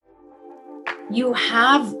you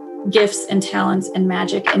have gifts and talents and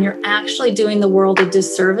magic, and you're actually doing the world a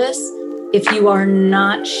disservice if you are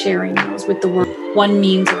not sharing those with the world, one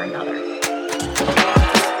means or another.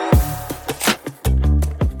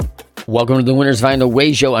 Welcome to the Winners Find a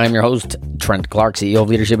Way show. I'm your host, Trent Clark, CEO of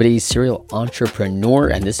Leadership at Ease, serial entrepreneur,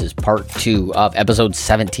 and this is part 2 of episode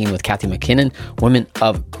 17 with Kathy McKinnon, Women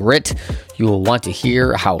of Grit. You will want to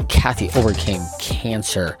hear how Kathy overcame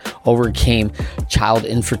cancer, overcame child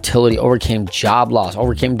infertility, overcame job loss,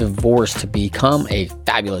 overcame divorce to become a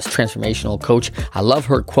fabulous transformational coach. I love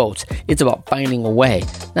her quotes. It's about finding a way,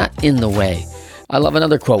 not in the way. I love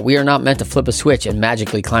another quote. We are not meant to flip a switch and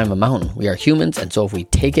magically climb a mountain. We are humans, and so if we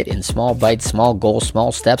take it in small bites, small goals,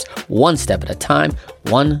 small steps, one step at a time,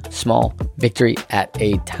 one small victory at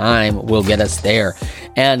a time will get us there.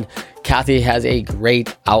 And Kathy has a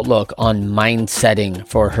great outlook on mindsetting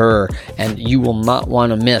for her, and you will not want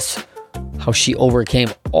to miss how she overcame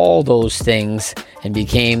all those things and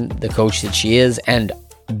became the coach that she is and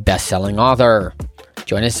best-selling author.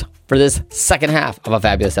 Join us for this second half of a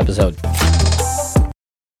fabulous episode.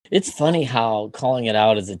 It's funny how calling it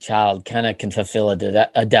out as a child kind of can fulfill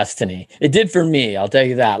a destiny. It did for me, I'll tell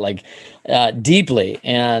you that, deeply.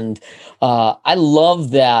 And I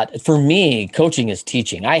love that. For me, coaching is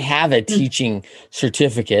teaching. I have a teaching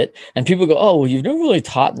certificate, and people go, "Oh, well, you've never really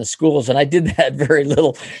taught in the schools." And I did that very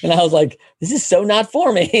little. And I was like, this is so not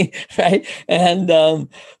for me, right? And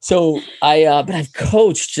but I've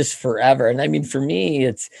coached just forever. And I mean, for me,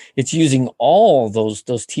 it's using all those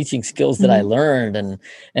teaching skills that I learned.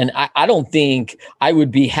 And I don't think I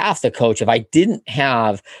would be half the coach if I didn't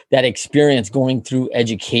have that experience going through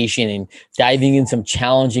education and diving in some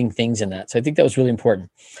challenging things in that. So I think that was really important.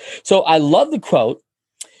 So I love the quote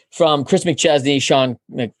from Chris McChesney, Sean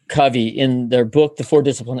McCovey in their book, The 4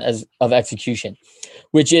 Disciplines of Execution,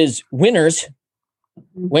 which is winners,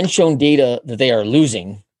 when shown data that they are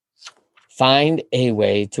losing, find a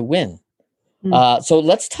way to win. So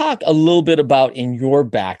let's talk a little bit about in your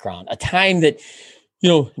background, a time that,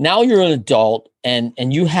 now you're an adult and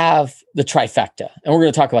you have the trifecta, and we're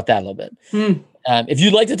going to talk about that a little bit. If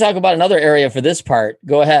you'd like to talk about another area for this part,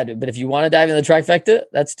 go ahead. But if you want to dive in the trifecta,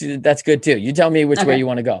 that's good too. You tell me which way you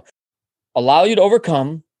want to go. Allow you to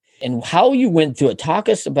overcome and how you went through it. Talk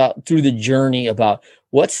us about through the journey about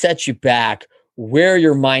what set you back, where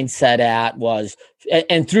your mindset was,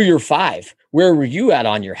 and through your 5, where were you at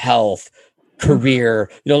on your health, career?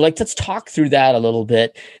 Let's talk through that a little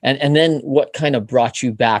bit, and then what kind of brought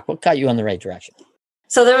you back, what got you on the right direction.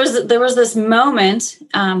 So there was this moment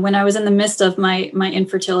when I was in the midst of my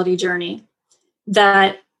infertility journey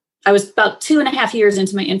that I was about 2.5 years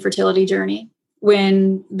into my infertility journey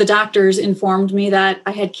when the doctors informed me that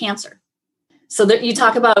I had cancer. So that you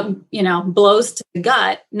talk about, blows to the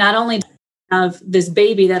gut, not only of this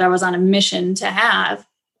baby that I was on a mission to have,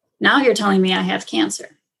 now you're telling me I have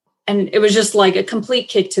cancer. And it was just like a complete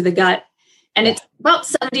kick to the gut. And it's about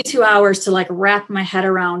 72 hours to wrap my head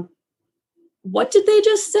around, what did they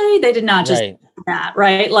just say? They did not just say that,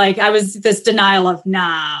 right? I was this denial of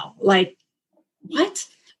now, what?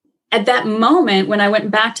 At that moment, when I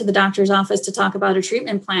went back to the doctor's office to talk about a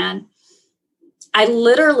treatment plan, I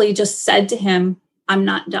literally just said to him, I'm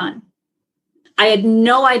not done. I had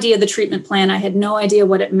no idea the treatment plan. I had no idea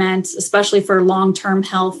what it meant, especially for long-term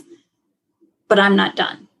health, but I'm not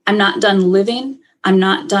done. I'm not done living. I'm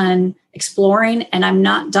not done exploring, and I'm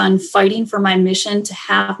not done fighting for my mission to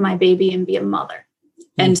have my baby and be a mother.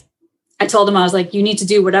 And I told him, I was like, you need to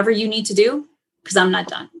do whatever you need to do because I'm not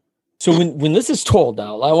done. So when this is told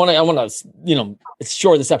now, I want to,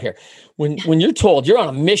 shore this up here. When you're told you're on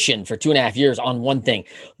a mission for 2.5 years on one thing,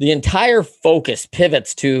 the entire focus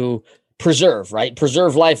pivots to preserve, right?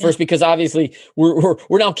 Preserve life first, because obviously we're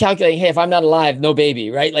now calculating, hey, if I'm not alive, no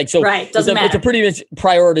baby, right? Right, doesn't matter. It's a pretty much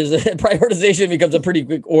prioritization becomes a pretty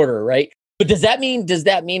quick order, right? But does that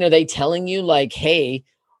mean, are they telling you hey,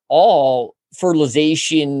 all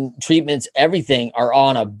fertilization treatments, everything are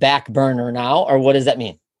on a back burner now? Or what does that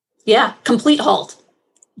mean? Yeah. Complete halt.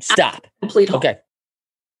 Stop. Complete halt. Okay.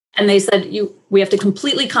 And they said, we have to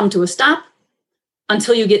completely come to a stop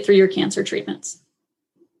until you get through your cancer treatments.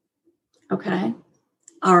 Okay.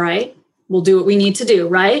 All right. We'll do what we need to do.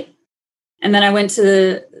 Right. And then I went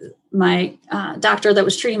to my doctor that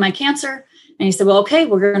was treating my cancer, and he said, well, okay,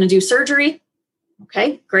 we're going to do surgery.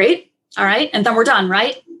 Okay, great. All right. And then we're done,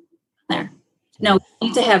 right? There. No, we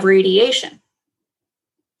need to have radiation.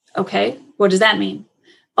 Okay. What does that mean?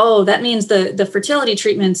 Oh, that means the fertility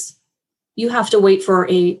treatments, you have to wait for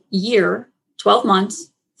a year, 12 months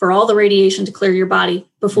for all the radiation to clear your body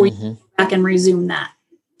before you come back and resume that.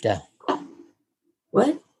 Yeah.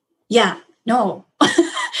 What? Yeah. No.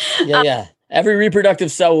 Yeah. Every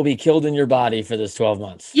reproductive cell will be killed in your body for this 12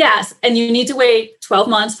 months. Yes. And you need to wait 12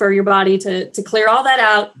 months for your body to clear all that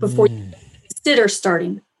out before you consider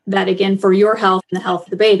starting that again for your health and the health of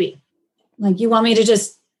the baby. Like, you want me to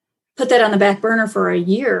just put that on the back burner for a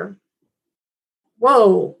year?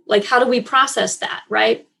 Whoa. Like, how do we process that?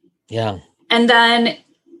 Right. Yeah. And then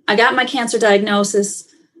I got my cancer diagnosis.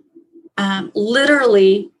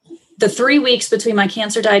 Literally the 3 weeks between my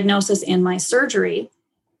cancer diagnosis and my surgery,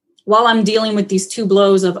 while I'm dealing with these two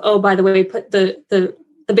blows of, oh, by the way, put the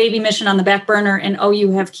baby mission on the back burner, and oh,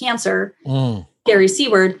 you have cancer, Gary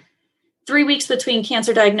C-word. 3 weeks between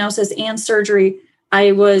cancer diagnosis and surgery,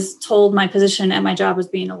 I was told my position at my job was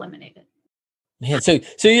being eliminated. Man, so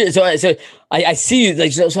I see you,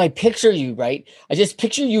 like, so I picture you, right? I just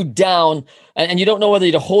picture you down, and you don't know whether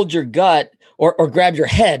to hold your gut or grab your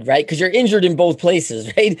head, right? Because you're injured in both places,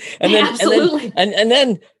 right? And then, absolutely. And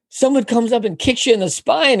then someone comes up and kicks you in the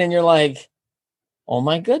spine, and you're like, oh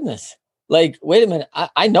my goodness. Like, wait a minute.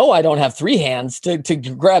 I know I don't have three hands to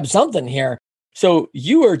grab something here. So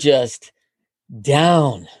you are just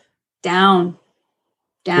down. Down.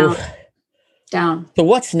 So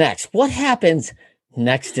what's next? What happens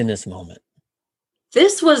next in this moment?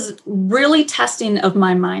 This was really testing of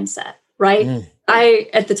my mindset, right?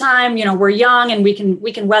 At the time, we're young and we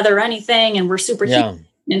can weather anything, and we're superhuman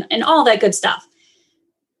and all that good stuff.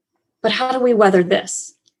 But how do we weather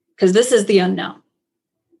this? Because this is the unknown.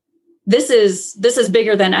 This is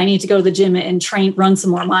bigger than I need to go to the gym and run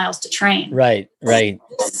some more miles to train. Right.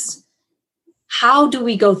 How do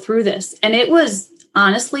we go through this? And it was,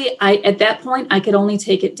 honestly, at that point, I could only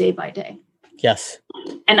take it day by day. Yes.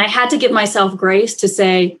 And I had to give myself grace to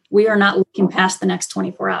say, we are not looking past the next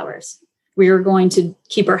 24 hours. We are going to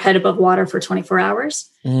keep our head above water for 24 hours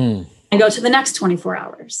and go to the next 24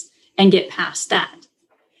 hours and get past that.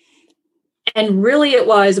 And really it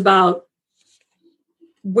was about,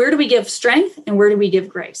 where do we give strength and where do we give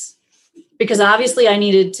grace? Because obviously I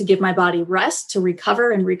needed to give my body rest to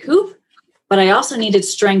recover and recoup, but I also needed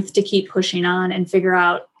strength to keep pushing on and figure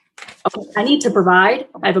out, okay, I need to provide.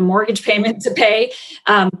 I have a mortgage payment to pay.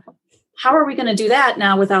 How are we going to do that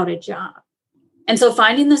now without a job? And so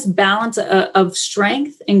finding this balance of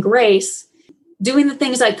strength and grace, doing the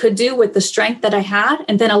things I could do with the strength that I had,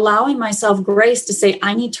 and then allowing myself grace to say,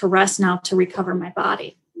 I need to rest now to recover my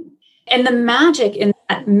body. And the magic in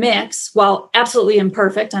that mix, while absolutely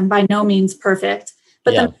imperfect, I'm by no means perfect,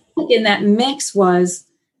 but the magic in that mix was,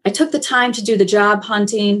 I took the time to do the job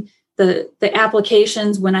hunting, the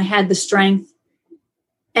applications when I had the strength.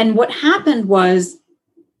 And what happened was,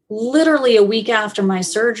 literally a week after my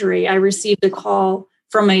surgery, I received a call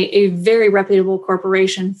from a very reputable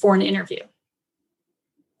corporation for an interview.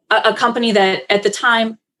 A company that at the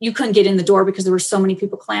time you couldn't get in the door because there were so many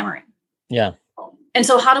people clamoring. Yeah. And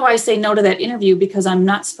so how do I say no to that interview? Because I'm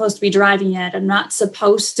not supposed to be driving yet. I'm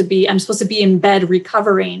supposed to be in bed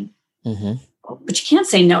recovering. But you can't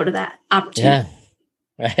say no to that opportunity.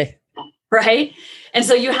 Yeah. Right. And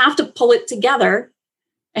so you have to pull it together.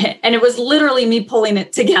 And it was literally me pulling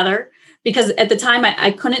it together, because at the time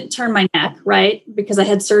I couldn't turn my neck, right? Because I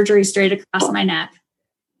had surgery straight across my neck.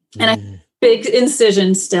 And I had big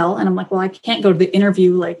incision still. And I'm like, well, I can't go to the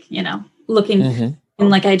interview, like, looking and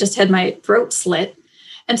like I just had my throat slit.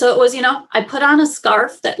 And so it was, I put on a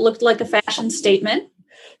scarf that looked like a fashion statement.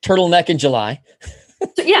 Turtleneck in July.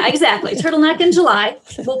 So, yeah, exactly. Turtleneck in July.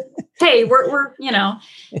 Well, hey, we're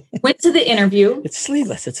went to the interview. It's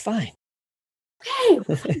sleeveless. It's fine.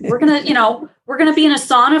 Okay, we're gonna be in a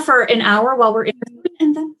sauna for an hour while we're interviewing,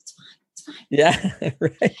 and then it's fine. Yeah,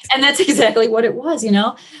 right. And that's exactly what it was.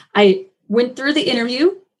 I went through the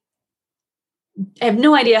interview. I have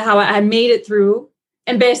no idea how I made it through,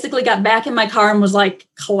 and basically got back in my car and was like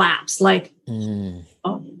collapsed. Like,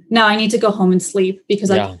 oh, now I need to go home and sleep because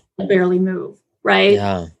I can barely move. Right.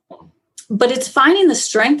 Yeah. But it's finding the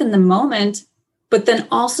strength in the moment, but then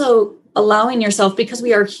also allowing yourself, because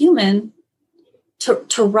we are human,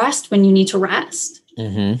 to rest when you need to rest.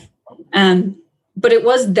 But it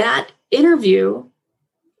was that interview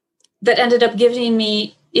that ended up getting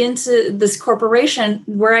me into this corporation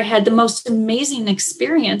where I had the most amazing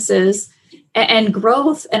experiences and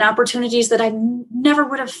growth and opportunities that I never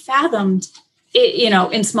would have fathomed,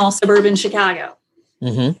 in small suburban Chicago.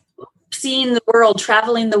 Seeing the world,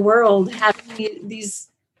 traveling the world, having these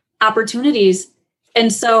opportunities.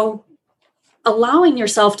 And so allowing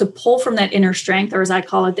yourself to pull from that inner strength, or as I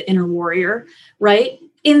call it, the inner warrior, right?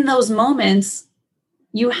 In those moments,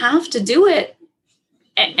 you have to do it,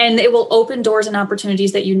 and it will open doors and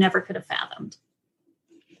opportunities that you never could have fathomed.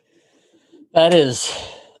 That is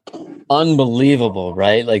unbelievable,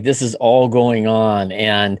 right? Like this is all going on.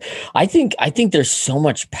 And I think there's so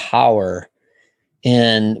much power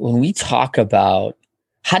in when we talk about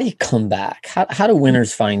how do you come back? How do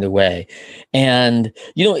winners find a way? And,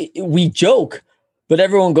 we joke, but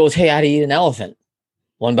everyone goes, hey, how do you eat an elephant?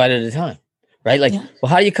 One bite at a time, right? Like, well,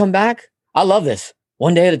 how do you come back? I love this.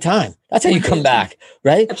 One day at a time. That's how you come back,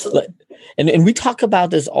 right? Absolutely. And we talk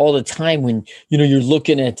about this all the time when, you're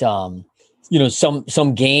looking at,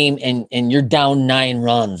 some game and you're down 9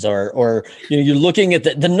 runs or you're looking at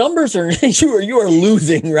the numbers are, you are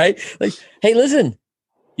losing, right? Like, hey, listen,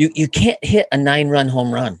 you can't hit a 9-run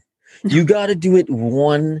home run. You got to do it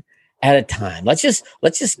one at a time. Let's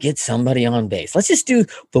just get somebody on base. Let's just do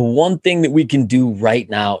the one thing that we can do right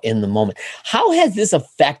now in the moment. How has this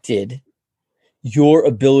affected your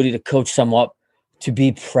ability to coach someone up to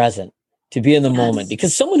be present, to be in the moment?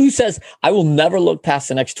 Because someone who says, I will never look past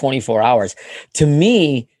the next 24 hours, to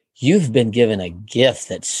me, you've been given a gift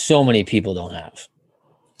that so many people don't have.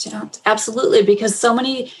 Absolutely. Because so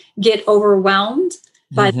many get overwhelmed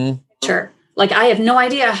by the picture. Like, I have no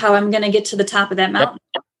idea how I'm going to get to the top of that mountain.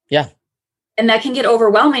 Yep. Yeah. And that can get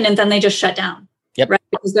overwhelming. And then they just shut down. Yep. Right?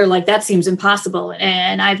 Because they're like, that seems impossible.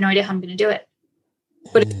 And I have no idea how I'm going to do it.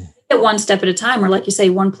 But if you take it one step at a time, or like you say,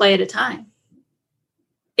 one play at a time,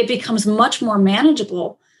 it becomes much more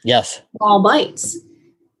manageable. Yes. Small bites.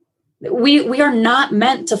 We are not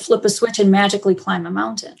meant to flip a switch and magically climb a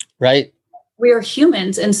mountain. Right. We are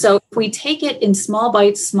humans. And so if we take it in small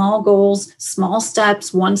bites, small goals, small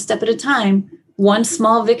steps, one step at a time, one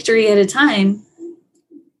small victory at a time,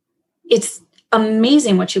 it's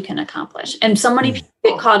amazing what you can accomplish. And so many people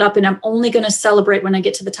get caught up in, I'm only going to celebrate when I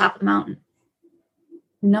get to the top of the mountain.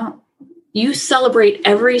 No, you celebrate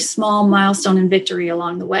every small milestone and victory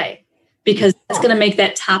along the way, because that's going to make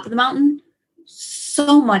that top of the mountain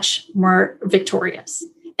so much more victorious.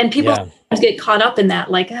 And people get caught up in that,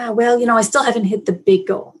 like, I still haven't hit the big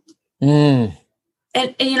goal. And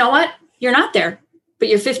you know what? You're not there, but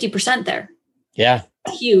you're 50% there. Yeah.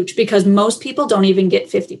 Huge, because most people don't even get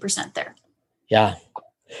 50% there. Yeah.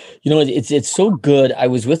 It's so good. I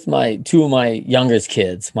was with two of my youngest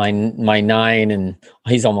kids, my 9 and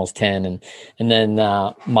he's almost 10, and then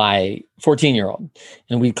my 14-year-old,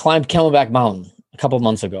 and we climbed Camelback Mountain a couple of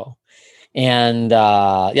months ago. And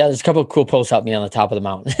there's a couple of cool posts up me on the top of the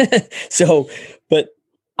mountain. But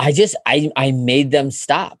I made them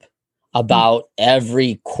stop about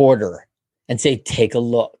every quarter and say, take a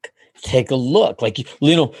look. Like,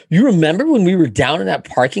 you remember when we were down in that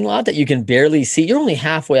parking lot that you can barely see? You're only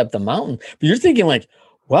halfway up the mountain, but you're thinking like,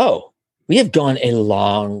 whoa, we have gone a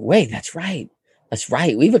long way. That's right.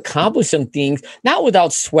 We've accomplished some things, not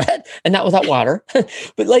without sweat and not without water,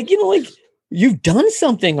 but like you've done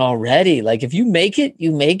something already. Like, if you make it,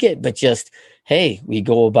 you make it, but just, hey, we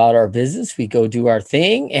go about our business, we go do our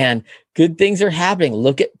thing, and good things are happening.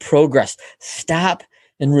 Look at progress. Stop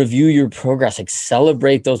and review your progress. Like,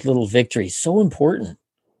 celebrate those little victories. So important.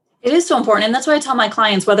 It is so important. And that's why I tell my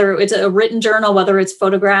clients, whether it's a written journal, whether it's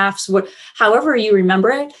photographs, however you remember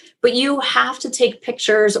it, but you have to take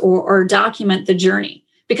pictures or document the journey,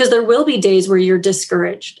 because there will be days where you're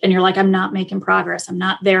discouraged and you're like, I'm not making progress. I'm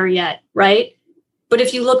not there yet. Right. But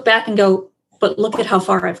if you look back and go, but look at how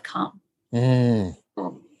far I've come. Yeah.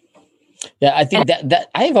 I think that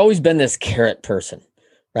I have always been this carrot person.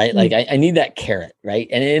 Right. Like I need that carrot. Right.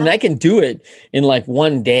 And I can do it in like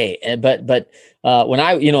one day. But when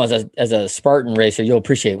I, as a Spartan racer, you'll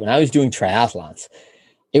appreciate when I was doing triathlons,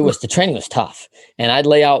 the training was tough. And I'd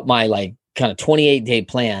lay out my like kind of 28-day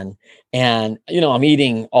plan, and, I'm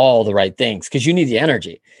eating all the right things because you need the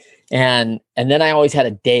energy. And then I always had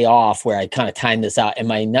a day off where I kind of timed this out. And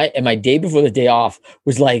my day before the day off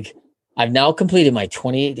was like, I've now completed my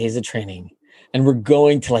 28 days of training, and we're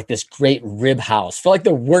going to like this great rib house for like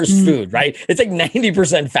the worst food, right? It's like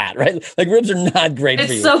 90% fat, right? Like, ribs are not great for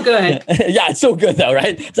you. It's so good. Yeah, it's so good though,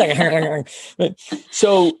 right? It's like,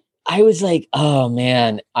 so I was like, oh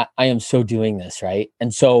man, I am so doing this, right?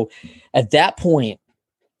 And so at that point,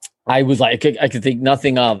 I was like, I could think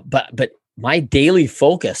nothing of, but my daily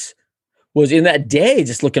focus was in that day,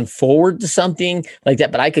 just looking forward to something like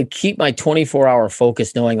that. But I could keep my 24-hour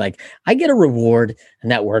focus knowing like I get a reward, and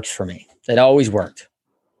that works for me. That always worked.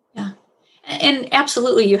 Yeah. And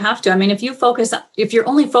absolutely, you have to. I mean, if your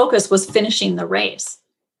only focus was finishing the race,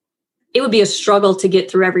 it would be a struggle to get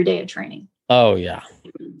through every day of training. Oh, yeah.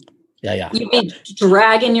 Yeah. You'd be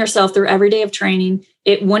dragging yourself through every day of training.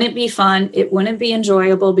 It wouldn't be fun. It wouldn't be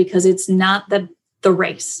enjoyable, because it's not the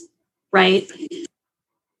race, right?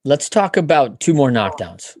 Let's talk about 2 more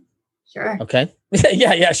knockdowns. Sure. Okay.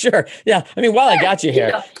 Yeah, sure. Yeah. I mean, while I got you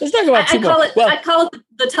here, let's talk about two more. I call it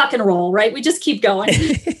the tuck and roll, right? We just keep going.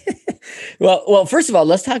 Well, first of all,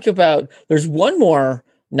 let's talk about, there's one more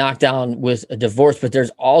knockdown with a divorce, but there's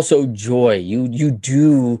also joy. You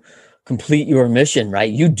do complete your mission,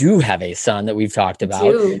 right? You do have a son that we've talked about.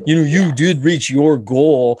 You did reach your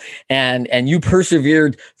goal, and you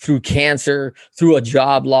persevered through cancer, through a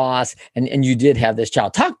job loss, and you did have this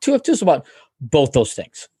child. Talk to us about both those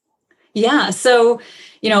things. Yeah. So,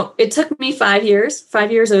 it took me 5 years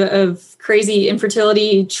of crazy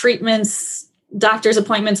infertility treatments, doctor's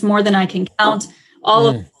appointments, more than I can count, all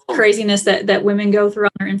of the craziness that women go through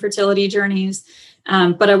on their infertility journeys.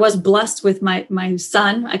 But I was blessed with my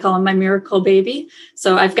son. I call him my miracle baby.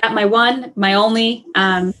 So I've got my one, my only,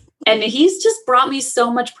 and he's just brought me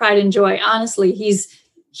so much pride and joy. Honestly,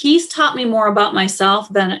 he's taught me more about myself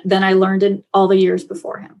than I learned in all the years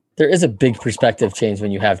before him. There is a big perspective change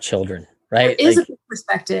when you have children, right? There is a big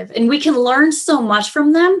perspective, and we can learn so much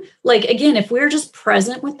from them. Like, again, if we're just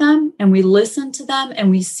present with them and we listen to them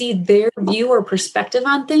and we see their view or perspective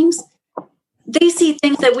on things, they see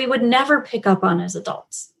things that we would never pick up on as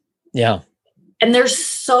adults. Yeah. And there's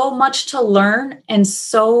so much to learn and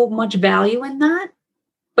so much value in that.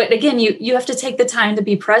 But again, you have to take the time to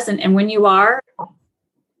be present. And when you are,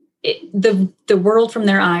 the world from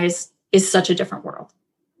their eyes is such a different world.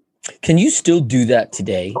 Can you still do that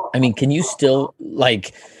today? I mean, can you still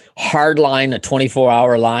hard line a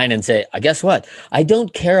 24-hour line and say, guess what? I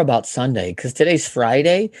don't care about Sunday because today's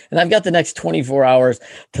Friday and I've got the next 24 hours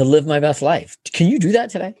to live my best life. Can you do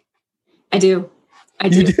that today? I do.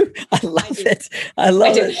 You do? I love it. I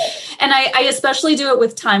love it. And I especially do it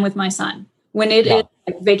with time with my son. When it is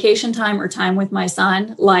vacation time or time with my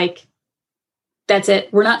son, that's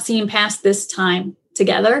it. We're not seeing past this time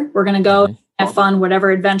together. We're going to go have fun,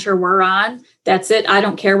 whatever adventure we're on. That's it. I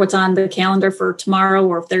don't care what's on the calendar for tomorrow,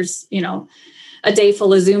 or if there's, a day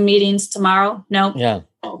full of Zoom meetings tomorrow. No. Yeah.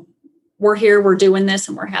 We're here, we're doing this,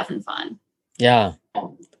 and we're having fun. Yeah.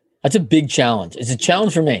 That's a big challenge. It's a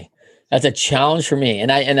challenge for me. That's a challenge for me.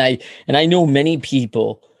 And I know many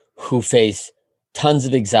people who face tons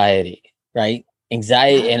of anxiety, right?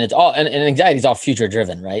 Anxiety, and it's all, and anxiety is all future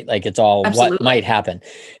driven, right? It's all Absolutely. What might happen.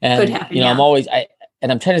 And, could happen,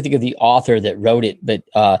 I'm trying to think of the author that wrote it, but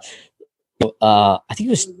I think it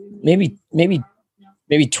was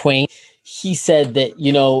maybe Twain. He said that,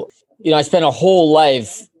 I spent a whole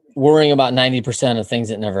life worrying about 90% of things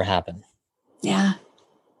that never happen. Yeah.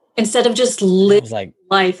 Instead of just living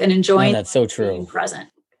life and enjoying. That's so true. Being present.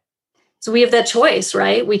 So we have that choice,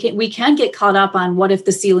 right? We can get caught up on what if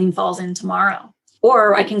the ceiling falls in tomorrow?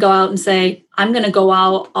 Or I can go out and say, I'm going to go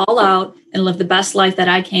all out and live the best life that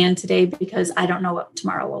I can today because I don't know what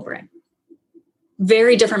tomorrow will bring.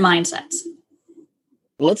 Very different mindsets.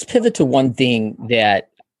 Let's pivot to one thing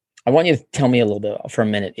that I want you to tell me a little bit for a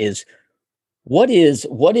minute is what is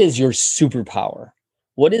your superpower?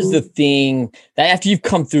 What is the thing that after you've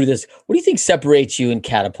come through this, what do you think separates you and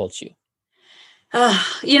catapults you?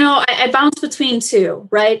 I bounce between two,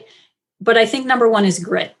 right? But I think number one is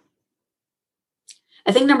grit.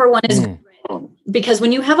 Grit. Because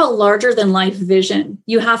when you have a larger than life vision,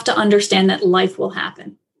 you have to understand that life will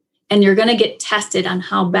happen and you're going to get tested on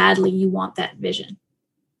how badly you want that vision.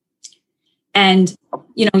 And,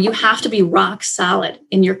 you have to be rock solid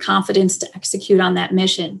in your confidence to execute on that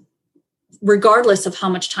mission, regardless of how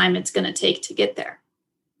much time it's going to take to get there.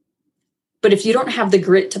 But if you don't have the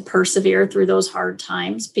grit to persevere through those hard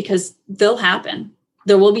times, because they'll happen,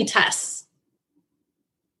 there will be tests,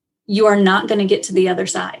 you are not going to get to the other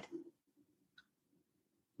side.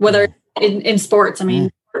 Whether in sports,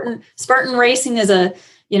 Spartan racing is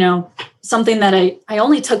something that I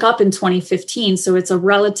only took up in 2015. So it's a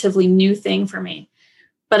relatively new thing for me.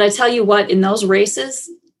 But I tell you what, in those races,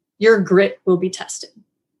 your grit will be tested.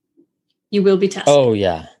 You will be tested. Oh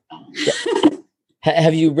yeah.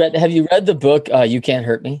 Have you read the book, You Can't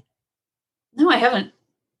Hurt Me? No, I haven't.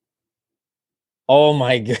 Oh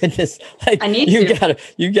my goodness. I need to.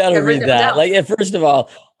 You gotta read that. First of all,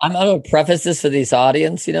 I'm going to preface this for this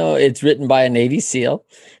audience. It's written by a Navy SEAL.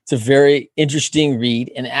 It's a very interesting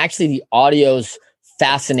read. And actually the audio's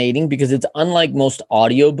fascinating because it's unlike most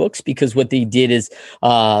audiobooks, because what they did is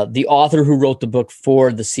the author who wrote the book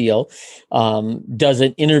for the SEAL does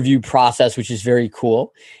an interview process, which is very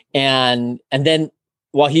cool. And then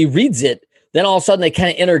while he reads it, then all of a sudden they kind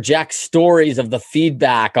of interject stories of the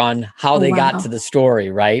feedback on how they got to the story,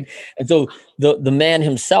 right? And so the man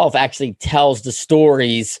himself actually tells the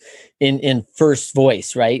stories in first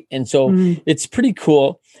voice, right? And so it's pretty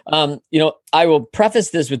cool. I will preface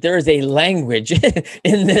this with there is a language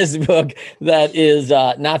in this book that is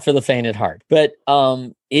not for the faint at heart, but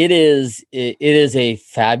it is a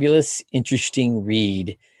fabulous, interesting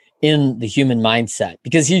read in the human mindset,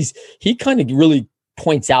 because he kind of really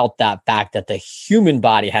points out that fact that the human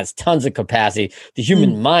body has tons of capacity. The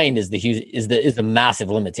human mind is the massive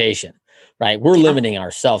limitation, right? We're limiting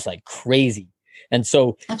ourselves like crazy. And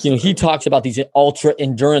so, he talks about these ultra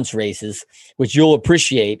endurance races, which you'll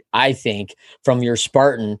appreciate, I think, from your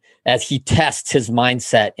Spartan as he tests his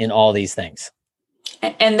mindset in all these things.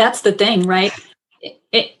 And that's the thing, right?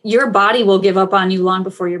 Your body will give up on you long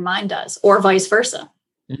before your mind does, or vice versa.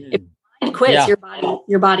 If your mind quits,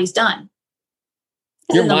 your body's done.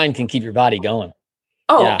 Your mind can keep your body going.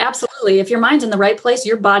 Oh, absolutely. If your mind's in the right place,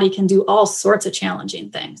 your body can do all sorts of challenging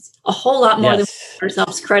things, a whole lot more than we give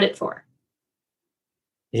ourselves credit for.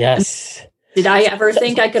 Yes. Did I ever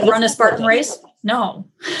think I could run a Spartan race? No.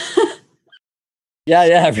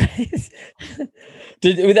 Yeah, right.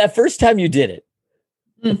 That first time you did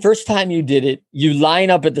it, you line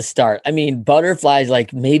up at the start. I mean, butterflies,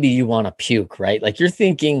 like maybe you want to puke, right? Like you're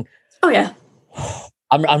thinking, oh yeah,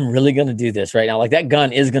 I'm really going to do this right now. Like that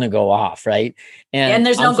gun is going to go off, right? And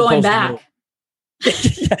there's no going back.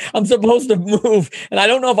 I'm supposed to move, and I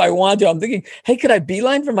don't know if I want to. I'm thinking, hey, could I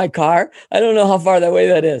beeline for my car? I don't know how far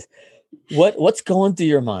that is. What's going through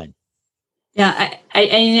your mind? Yeah,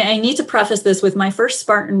 I need to preface this with my first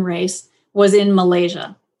Spartan race was in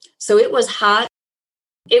Malaysia. So it was hot.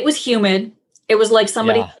 It was humid. It was like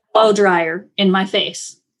somebody blow dryer in my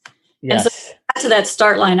face. Yes. And so back to that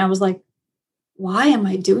start line, I was like, why am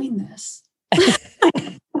I doing this?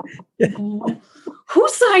 Who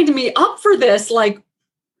signed me up for this? Like,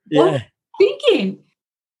 what am I thinking?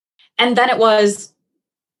 And then it was,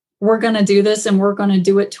 we're going to do this and we're going to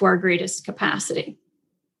do it to our greatest capacity.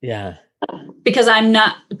 Yeah. Because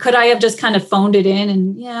could I have just kind of phoned it in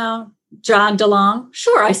and jogged along?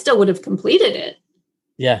 Sure, I still would have completed it.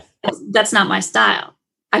 Yeah. That's not my style.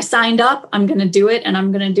 I signed up, I'm going to do it, and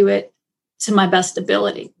I'm going to do it to my best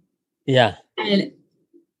ability. Yeah.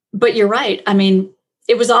 But you're right. I mean,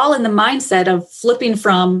 it was all in the mindset of flipping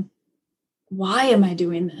from, why am I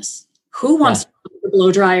doing this? Who wants to put the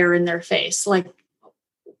blow dryer in their face? Like,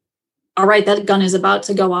 all right, that gun is about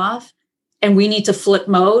to go off and we need to flip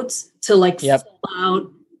modes to fill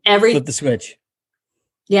out everything. Flip the switch.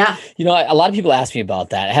 Yeah. A lot of people ask me about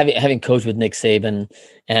that. Having coached with Nick Saban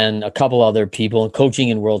and a couple other people and coaching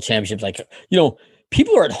in world championships,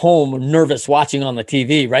 people are at home nervous watching on the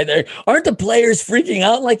TV, right? Aren't the players freaking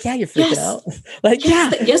out? Like, yeah, you're freaking out. Like,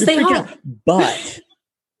 yes, they are.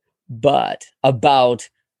 But about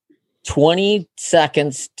 20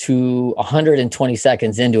 seconds to 120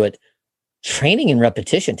 seconds into it, training and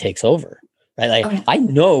repetition takes over, right? Like, I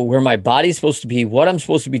know where my body's supposed to be, what I'm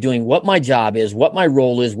supposed to be doing, what my job is, what my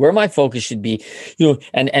role is, where my focus should be,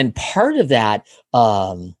 and part of that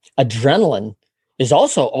adrenaline is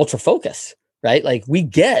also ultra focus. Right? Like we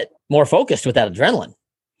get more focused with that adrenaline.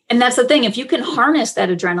 And that's the thing. If you can harness that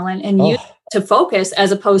adrenaline and use it to focus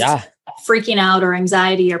as opposed to freaking out or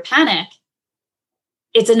anxiety or panic,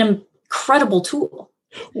 it's an incredible tool.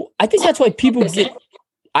 I think that's why people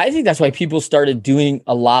started doing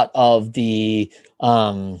a lot of the,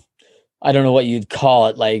 I don't know what you'd call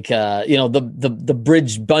it. Like, the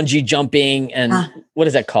bridge bungee jumping and what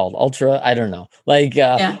is that called? Ultra? I don't know. Like,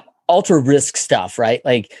 ultra risk stuff, right?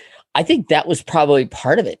 Like, I think that was probably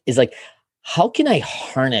part of it is like, how can I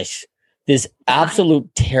harness this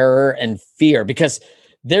absolute terror and fear? Because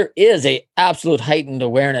there is a absolute heightened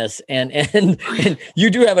awareness and you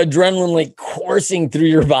do have adrenaline like coursing through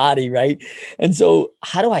your body. Right. And so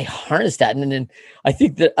how do I harness that? And then I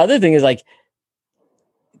think the other thing is like,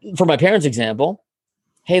 for my parents' example,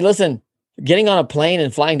 hey, listen, getting on a plane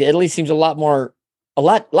and flying to Italy seems a lot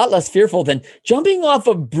less fearful than jumping off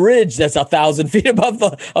a bridge that's 1,000 feet above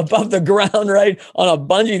the ground, right? On a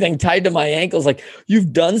bungee thing tied to my ankles. Like,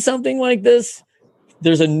 you've done something like this,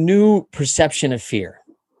 there's a new perception of fear.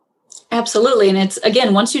 Absolutely. And it's,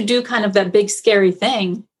 again, once you do kind of that big, scary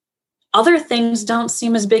thing, other things don't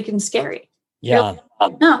seem as big and scary. Yeah.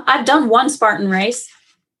 No, I've done one Spartan race.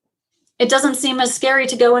 It doesn't seem as scary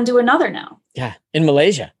to go and do another now. Yeah. In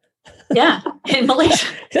Malaysia. Yeah, in Malaysia.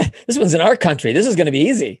 This one's in our country. This is going to be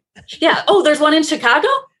easy. Yeah. Oh, there's one in Chicago?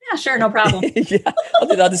 Yeah, sure. No problem. I'll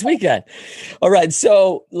do that this weekend. All right.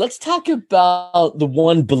 So let's talk about the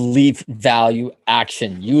one belief, value,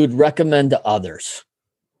 action you would recommend to others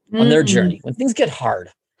on their journey. When things get hard,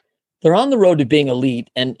 they're on the road to being elite.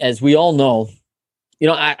 And as we all know,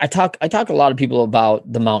 I talk a lot of people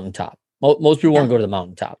about the mountaintop. Most people want to go to the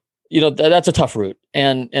mountaintop. That's a tough route.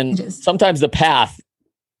 And sometimes the path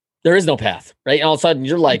There is no path, right? And all of a sudden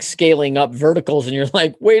you're like scaling up verticals and you're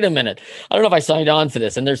like, wait a minute, I don't know if I signed on for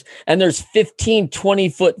this. And there's 15,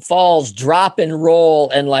 20-foot falls, drop and roll,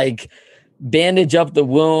 and like bandage up the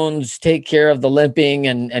wounds, take care of the limping,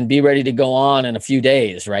 and be ready to go on in a few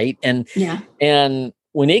days, right? And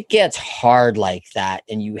when it gets hard like that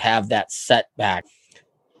and you have that setback,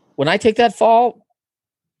 when I take that fall,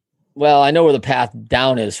 well, I know where the path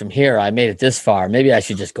down is from here. I made it this far. Maybe I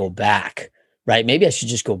should just go back, right? Maybe I should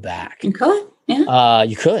just go back. You could, yeah.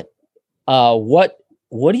 You could. What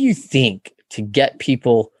do you think to get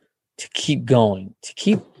people to keep going, to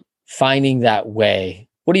keep finding that way?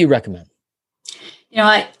 What do you recommend?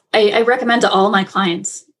 I recommend to all my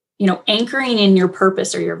clients, anchoring in your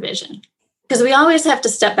purpose or your vision, because we always have to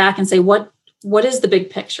step back and say, what is the big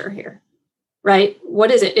picture here, right? What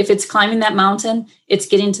is it? If it's climbing that mountain, it's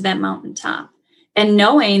getting to that mountaintop, and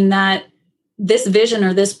knowing that this vision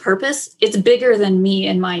or this purpose, it's bigger than me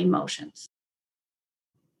and my emotions.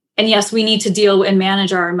 And yes, we need to deal and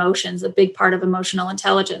manage our emotions, a big part of emotional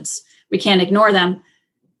intelligence. We can't ignore them.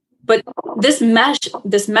 But this message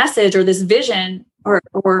or this vision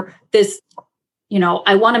or this,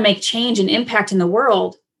 I want to make change and impact in the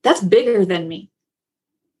world, that's bigger than me.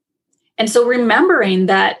 And so remembering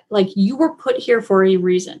that, like, you were put here for a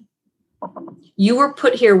reason. You were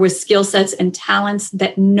put here with skill sets and talents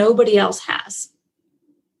that nobody else has.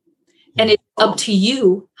 And it's up to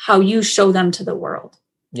you how you show them to the world.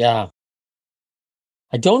 Yeah.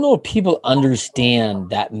 I don't know if people understand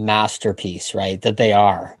that masterpiece, right? That they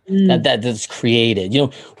are, that's created.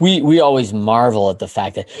 We always marvel at the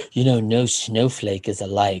fact that, no snowflake is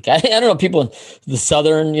alike. I don't know, people in the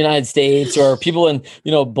southern United States or people in,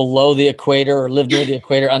 below the equator or live near the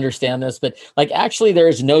equator understand this, but like, actually there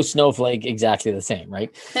is no snowflake exactly the same,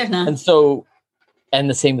 right? There's not. And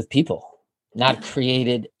the same with people, not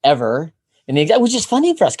created ever. Which is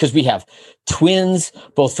funny for us because we have twins,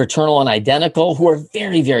 both fraternal and identical, who are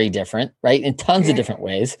very, very different, right? In tons of different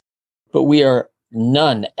ways, but we are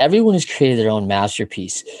none. Everyone has created their own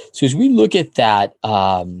masterpiece. So as we look at that,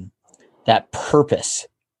 that purpose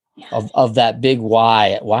of that big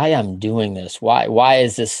why I'm doing this, why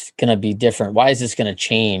is this going to be different? Why is this going to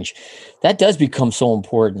change? That does become so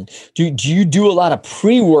important. Do you do a lot of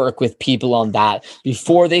pre-work with people on that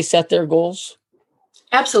before they set their goals?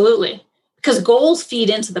 Absolutely. Because goals feed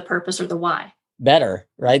into the purpose or the why. Better,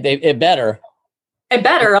 right? It better.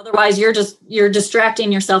 Otherwise, you're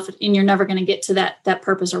distracting yourself, and you're never going to get to that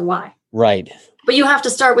purpose or why. Right. But you have to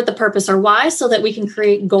start with the purpose or why, so that we can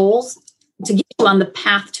create goals to get you on the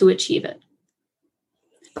path to achieve it.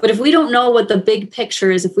 But if we don't know what the big picture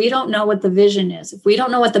is, if we don't know what the vision is, if we don't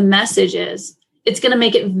know what the message is, it's going to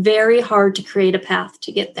make it very hard to create a path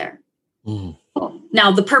to get there. Mm. Now,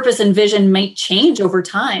 the purpose and vision may change over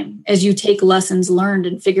time as you take lessons learned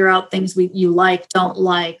and figure out things you like, don't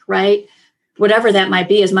like, right? Whatever that might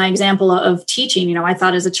be. As my example of teaching, I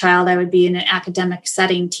thought as a child I would be in an academic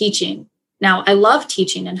setting teaching. Now, I love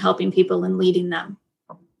teaching and helping people and leading them.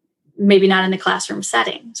 Maybe not in the classroom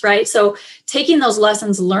settings, right? So taking those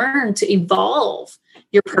lessons learned to evolve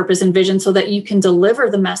your purpose and vision so that you can deliver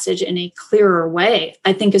the message in a clearer way,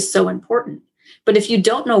 I think is so important. But if you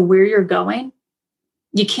don't know where you're going,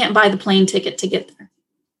 you can't buy the plane ticket to get there.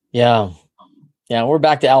 Yeah. We're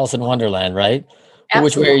back to Alice in Wonderland, right?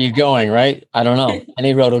 Which way are you going, right? I don't know.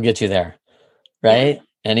 Any road will get you there, right? Yeah.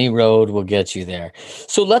 Any road will get you there.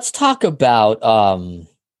 So let's talk about a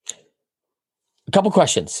couple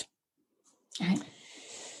questions. All right.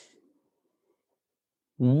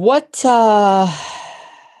 What,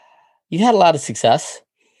 you've had a lot of success,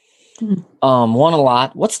 won a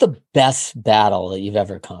lot. What's the best battle that you've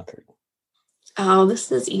ever conquered? Oh, this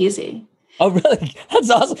is easy. Oh, really? That's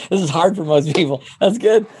awesome. This is hard for most people. That's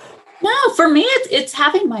good. No, for me, it's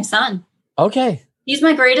having my son. Okay. He's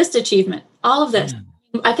my greatest achievement. All of this.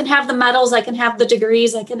 Yeah. I can have the medals. I can have the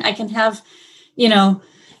degrees. I can have,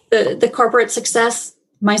 the corporate success.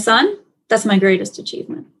 My son, that's my greatest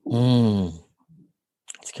achievement.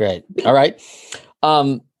 That's great. All right.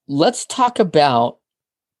 Let's talk about,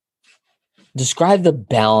 describe the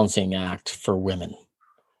balancing act for women.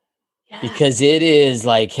 Because it is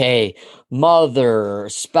like, hey, mother,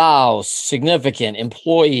 spouse, significant,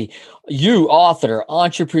 employee, you, author,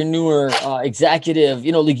 entrepreneur, executive,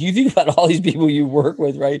 like you think about all these people you work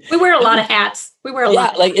with, right? We wear a lot of hats.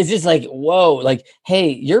 Yeah, like it's just like, whoa, like, hey,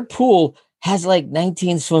 your pool has like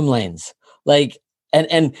 19 swim lanes. Like,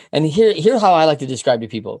 and here's how I like to describe to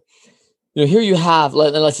people. Here you have,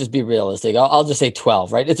 let's just be realistic. I'll just say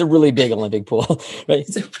 12, right? It's a really big Olympic pool, right?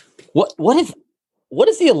 What if what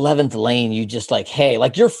is the 11th lane you just like, hey,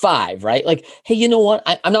 like you're 5, right? Like, hey, you know what?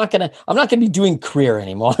 I'm not gonna be doing career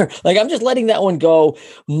anymore. Like, I'm just letting that one go.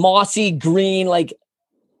 Mossy green, like,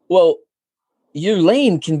 well, your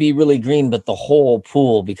lane can be really green, but the whole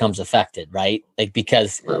pool becomes affected, right? Like,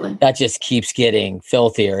 because that just keeps getting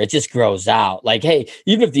filthier. It just grows out. Like, hey,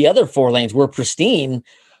 even if the other 4 lanes were pristine,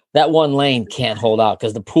 that one lane can't hold out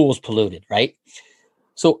because the pool's polluted, right?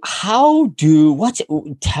 So talk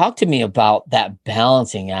to me about that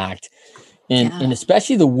balancing act and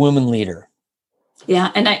especially the woman leader.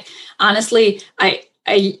 Yeah. And I honestly, I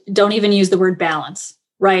don't even use the word balance,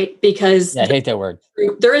 right? Because I hate that word.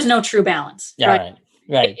 There is no true balance. Yeah,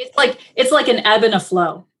 right. It's like an ebb and a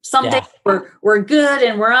flow. Some days we're good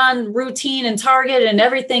and we're on routine and target and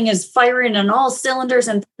everything is firing on all cylinders.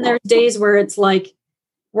 And then there's days where it's like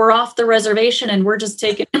we're off the reservation and we're just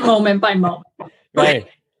taking it moment by moment. Right.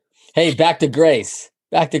 Hey, back to grace.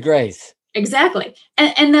 Exactly.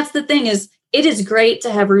 And that's the thing is, it is great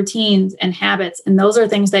to have routines and habits. And those are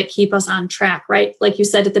things that keep us on track, right? Like you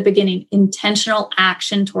said at the beginning, intentional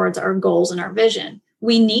action towards our goals and our vision.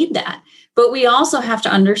 We need that. But we also have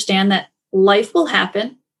to understand that life will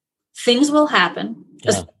happen. Things will happen,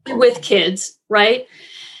 especially with kids, right?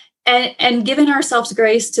 And giving ourselves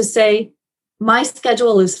grace to say, my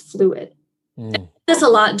schedule is fluid. I did this a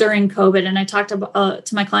lot during COVID. And I talked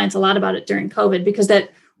to my clients a lot about it during COVID, because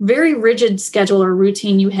that very rigid schedule or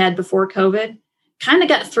routine you had before COVID kind of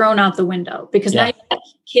got thrown out the window, because now you have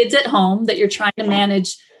kids at home that you're trying to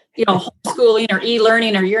manage, homeschooling or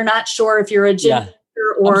e-learning, or you're not sure if you're a gym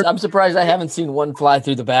teacher or I'm surprised I haven't seen one fly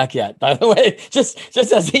through the back yet, by the way, just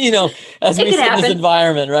as as we sit in this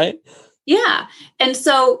environment, right? Yeah. And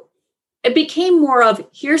so it became more of,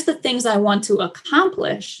 here's the things I want to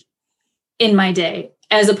accomplish in my day,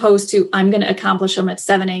 as opposed to I'm going to accomplish them at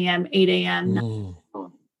 7 a.m., 8 a.m.,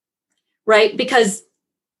 right? Because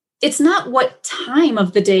it's not what time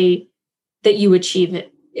of the day that you achieve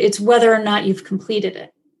it. It's whether or not you've completed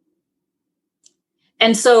it.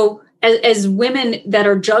 And so as women that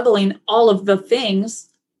are juggling all of the things,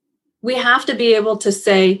 we have to be able to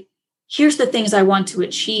say, here's the things I want to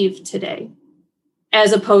achieve today,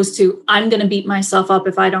 as opposed to I'm going to beat myself up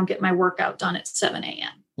if I don't get my workout done at 7 a.m.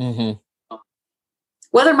 Mm-hmm.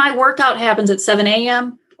 Whether my workout happens at 7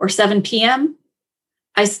 a.m. or 7 p.m.,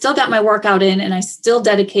 I still got my workout in and I still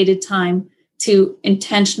dedicated time to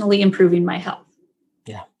intentionally improving my health.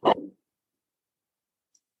 Yeah.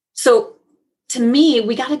 So to me,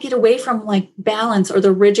 we got to get away from like balance or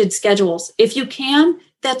the rigid schedules. If you can,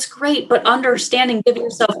 that's great. But understanding, give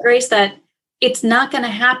yourself grace that it's not going to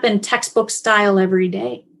happen textbook style every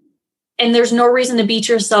day. And there's no reason to beat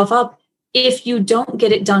yourself up if you don't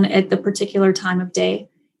get it done at the particular time of day,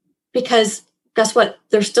 because guess what?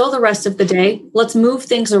 There's still the rest of the day. Let's move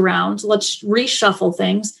things around. Let's reshuffle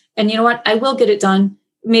things. And you know what? I will get it done.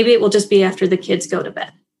 Maybe it will just be after the kids go to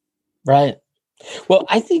bed. Right. Well,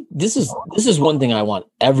 I think this is one thing I want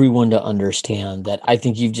everyone to understand, that I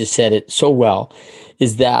think you've just said it so well,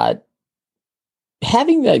 is that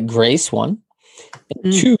having that grace, one,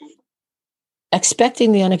 and two,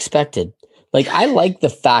 expecting the unexpected. Like, I like the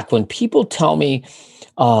fact when people tell me,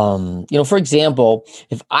 for example,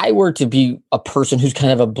 if I were to be a person who's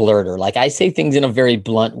kind of a blurter, like I say things in a very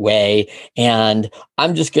blunt way, and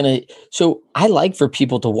so I like for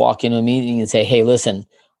people to walk into a meeting and say, hey, listen,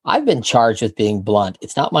 I've been charged with being blunt.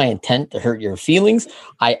 It's not my intent to hurt your feelings.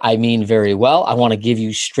 I mean very well. I want to give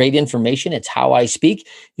you straight information. It's how I speak.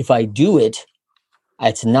 If I do it,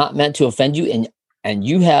 it's not meant to offend you. And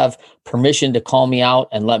you have permission to call me out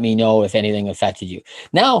and let me know if anything affected you.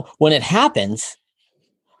 Now, when it happens,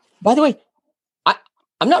 by the way,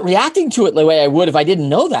 I'm not reacting to it the way I would if I didn't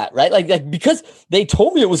know that, right? Like because they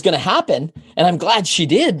told me it was going to happen, and I'm glad she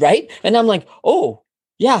did, right? And I'm like, oh,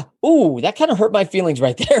 yeah, oh, that kind of hurt my feelings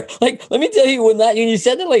right there. Like, let me tell you, when you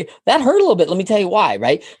said that, like, that hurt a little bit. Let me tell you why,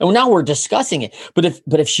 right? And now we're discussing it. But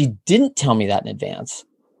if she didn't tell me that in advance,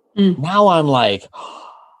 now I'm like,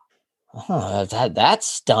 that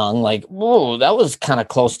stung. Like, whoa, that was kind of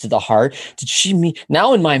close to the heart. Did she mean?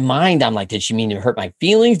 Now in my mind, I'm like, did she mean to hurt my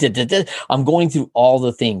feelings? I'm going through all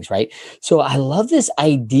the things, right? So I love this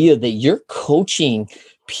idea that you're coaching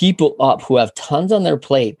people up who have tons on their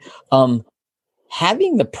plate.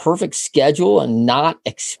 Having the perfect schedule and not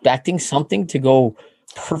expecting something to go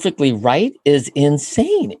perfectly right is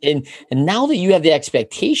insane. And now that you have the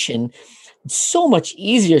expectation, it's so much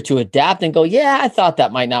easier to adapt and go, yeah, I thought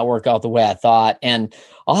that might not work out the way I thought. And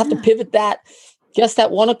I'll have to pivot that. Guess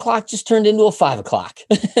that 1 o'clock just turned into a 5 o'clock,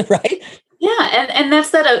 right? Yeah. And that's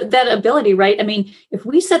that ability, right? I mean, if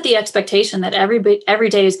we set the expectation that every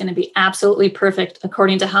day is going to be absolutely perfect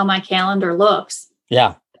according to how my calendar looks,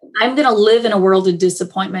 Yeah. I'm going to live in a world of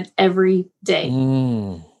disappointment every day.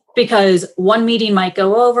 Because one meeting might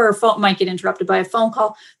go over, or phone might get interrupted by a phone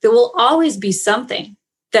call. There will always be something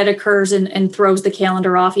that occurs and throws the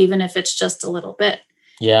calendar off, even if it's just a little bit.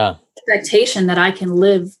 Yeah. Expectation that I can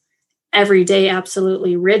live every day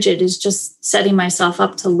absolutely rigid is just setting myself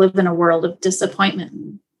up to live in a world of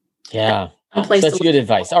disappointment. Yeah. Such good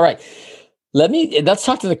advice. All right. Let's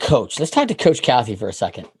talk to the coach. Let's talk to Coach Kathy for a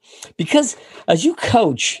second. Because as you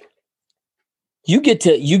coach, you get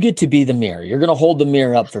to be the mirror. You're going to hold the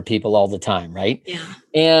mirror up for people all the time, right? Yeah.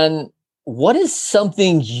 And what is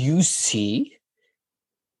something you see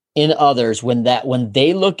in others when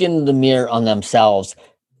they look in the mirror on themselves,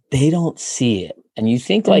 they don't see it, and you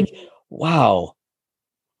think like, wow,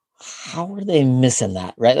 how are they missing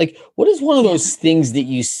that, right? Like, what is one of those things that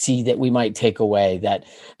you see that we might take away that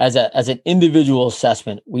as an individual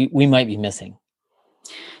assessment we might be missing?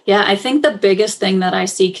 Yeah, I think the biggest thing that I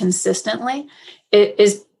see consistently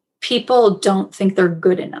is people don't think they're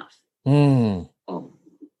good enough.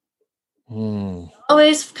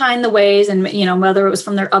 Always find the ways, and whether it was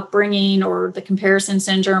from their upbringing or the comparison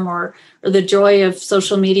syndrome or the joy of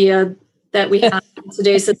social media that we have in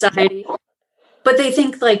today's society, but they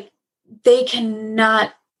think like they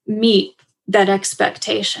cannot meet that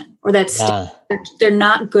expectation or that they're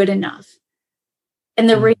not good enough. And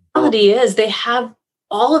the reality is they have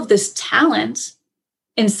all of this talent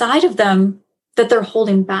inside of them that they're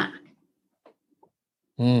holding back.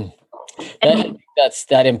 That's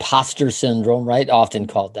that imposter syndrome, right? Often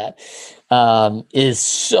called that, is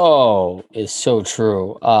so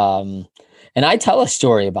true. And I tell a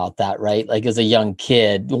story about that, right? Like as a young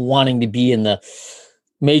kid wanting to be in the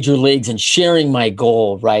major leagues and sharing my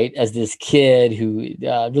goal, right? As this kid who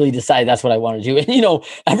really decided that's what I wanted to do. And,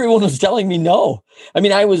 everyone was telling me no. I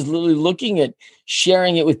mean, I was literally looking at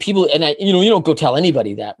sharing it with people, and you don't go tell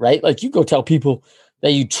anybody that, right? Like you go tell people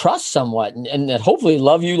that you trust somewhat and that hopefully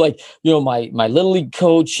love you. Like, my little league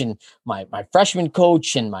coach and my freshman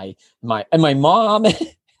coach and my mom.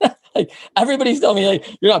 Like everybody's telling me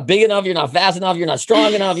like, you're not big enough. You're not fast enough. You're not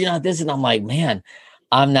strong enough. You're not this. And I'm like, man,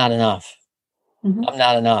 I'm not enough. I'm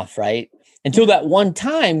not enough, right? Until that one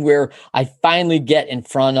time where I finally get in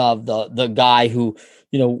front of the guy who,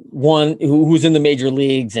 who's in the major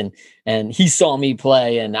leagues and he saw me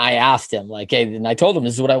play, and I asked him like, hey, and I told him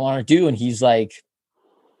this is what I want to do. And he's like,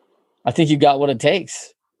 I think you got what it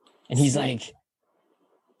takes. And he's like,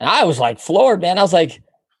 and I was like floored, man. I was like,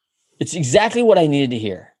 it's exactly what I needed to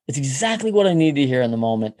hear. It's exactly what I needed to hear in the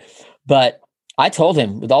moment. But I told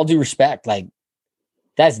him with all due respect, like,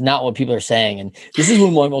 that's not what people are saying. And this is one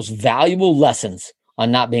of my most valuable lessons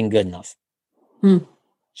on not being good enough.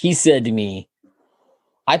 He said to me,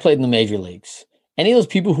 I played in the major leagues. Any of those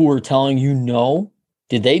people who were telling you no,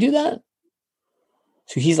 did they do that?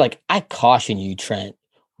 So he's like, I caution you, Trent,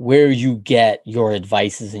 where you get your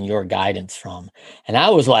advices and your guidance from. And I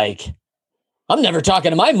was like, I'm never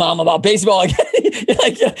talking to my mom about baseball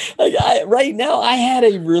again. Right now, I had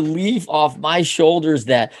a relief off my shoulders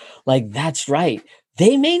that, like, that's right.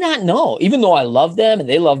 They may not know, even though I love them and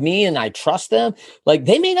they love me and I trust them. Like,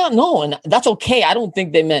 they may not know, and that's okay. I don't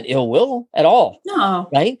think they meant ill will at all. No,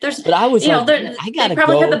 right? But I was like, I gotta go.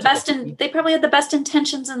 They probably had the best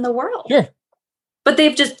intentions in the world. Sure, but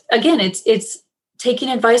they've just, again, it's taking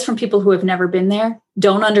advice from people who have never been there,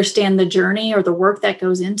 don't understand the journey or the work that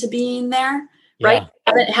goes into being there. Right?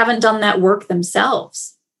 Haven't done that work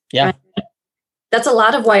themselves. Yeah. Right? That's a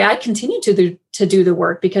lot of why I continue to do the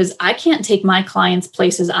work, because I can't take my clients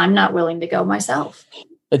places I'm not willing to go myself.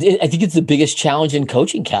 I think it's the biggest challenge in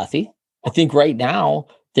coaching, Kathy. I think right now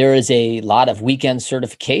there is a lot of weekend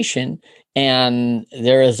certification, and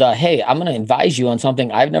there is hey, I'm going to advise you on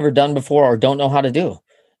something I've never done before or don't know how to do.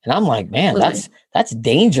 And I'm like, man, that's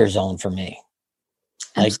danger zone for me.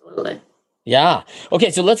 Absolutely. Yeah. Okay.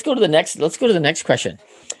 So let's go to the next question.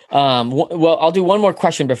 Well, I'll do one more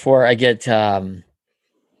question before I get,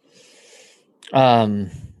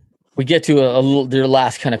 we get to their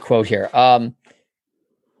last kind of quote here.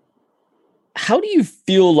 How do you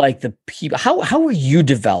feel like the people, how were you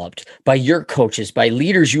developed by your coaches, by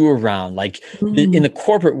leaders you were around, like in the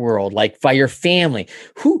corporate world, like by your family?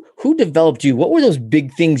 Who developed you? What were those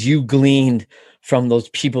big things you gleaned from those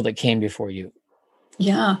people that came before you?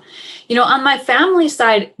 Yeah. On my family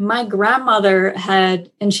side, my grandmother had,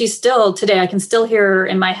 and she's still today, I can still hear her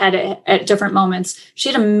in my head at different moments.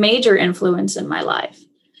 She had a major influence in my life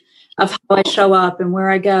of how I show up and where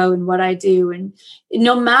I go and what I do. And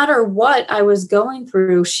no matter what I was going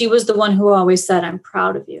through, she was the one who always said, I'm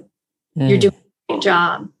proud of you. You're doing a great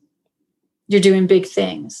job. You're doing big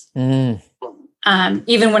things.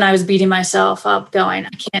 Even when I was beating myself up going, I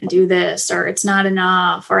can't do this, or it's not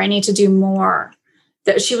enough, or I need to do more,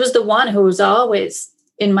 that she was the one who was always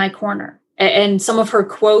in my corner. And some of her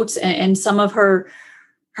quotes and some of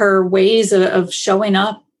her ways of showing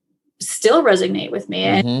up still resonate with me.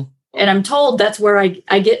 And I'm told that's where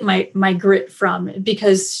I get my grit from,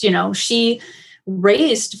 because, she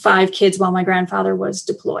raised 5 kids while my grandfather was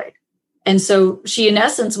deployed. And so she, in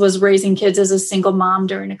essence, was raising kids as a single mom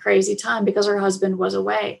during a crazy time because her husband was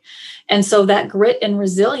away. And so that grit and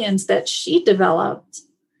resilience that she developed,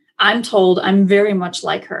 I'm told I'm very much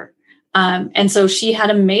like her. And so she had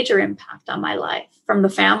a major impact on my life from the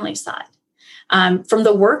family side. From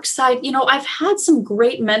the work side, I've had some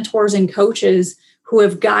great mentors and coaches who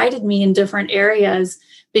have guided me in different areas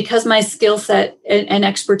because my skill set and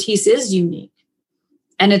expertise is unique.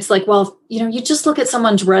 And it's like, well, you just look at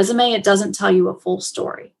someone's resume, it doesn't tell you a full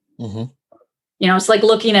story. It's like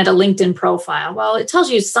looking at a LinkedIn profile. Well, it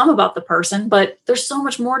tells you some about the person, but there's so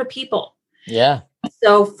much more to people. Yeah.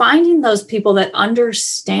 So finding those people that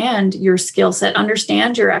understand your skill set,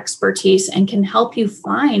 understand your expertise, and can help you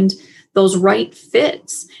find those right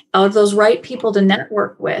fits or those right people to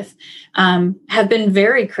network with have been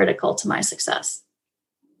very critical to my success.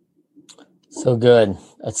 So good.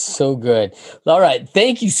 That's so good. All right.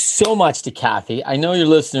 Thank you so much to Kathy. I know your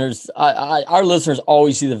listeners, our listeners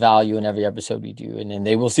always see the value in every episode we do, and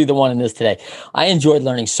they will see the one in this today. I enjoyed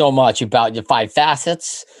learning so much about your 5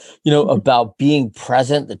 facets, about being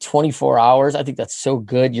present, the 24 hours. I think that's so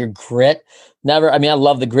good. Your grit. I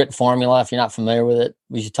love the grit formula. If you're not familiar with it,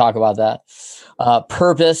 we should talk about that.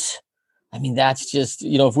 Purpose. That's just,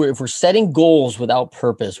 if we're setting goals without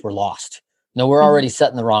purpose, we're lost. We're already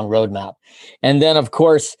setting the wrong roadmap. And then, of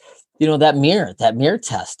course, that mirror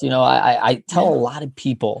test. I tell a lot of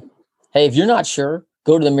people, hey, if you're not sure,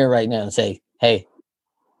 go to the mirror right now and say, hey,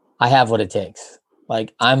 I have what it takes.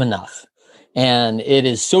 Like, I'm enough. And it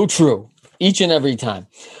is so true each and every time.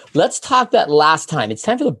 Let's talk that last time. It's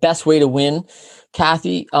time for the best way to win.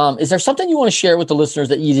 Kathy, is there something you want to share with the listeners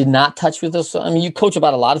that you did not touch with us? You coach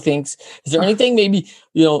about a lot of things. Is there anything maybe,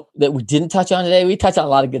 that we didn't touch on today? We touched on a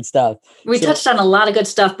lot of good stuff. We touched on a lot of good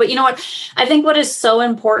stuff, but you know what? I think what is so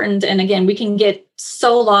important, and again, we can get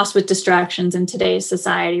so lost with distractions in today's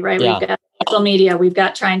society, right? Yeah. We've got social media, we've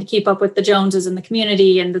got trying to keep up with the Joneses and the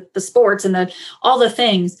community and the sports and all the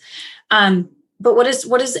things. But what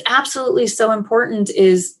is absolutely so important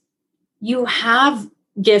is you have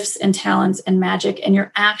gifts and talents and magic, and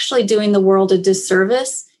you're actually doing the world a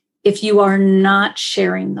disservice if you are not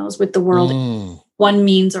sharing those with the world in one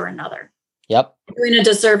means or another. Yep. You're doing a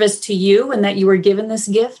disservice to you in that you were given this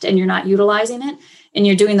gift and you're not utilizing it. And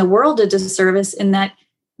you're doing the world a disservice in that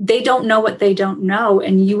they don't know what they don't know,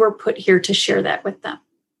 and you were put here to share that with them.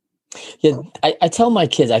 Yeah, I tell my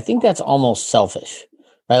kids, I think that's almost selfish.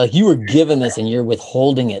 Right? Like, you were given this and you're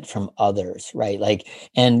withholding it from others, right? Like,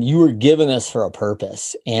 and you were given this for a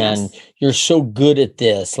purpose, and you're so good at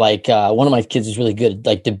this. Like, one of my kids is really good at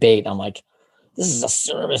like debate. I'm like, this is a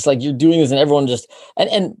service. Like, you're doing this, and everyone just,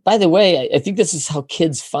 and by the way, I think this is how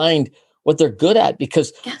kids find what they're good at,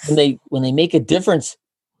 because when they make a difference,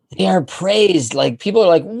 they are praised. Like, people are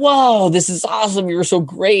like, whoa, this is awesome. You're so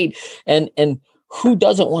great. And who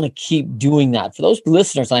doesn't want to keep doing that? For those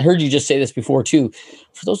listeners, and I heard you just say this before too,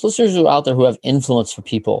 for those listeners who are out there who have influence for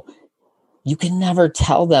people, you can never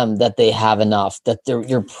tell them that they have enough, that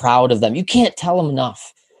you're proud of them. You can't tell them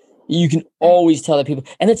enough. You can always tell that people,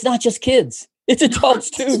 and it's not just kids, it's adults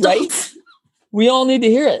too, right? We all need to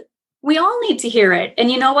hear it. We all need to hear it.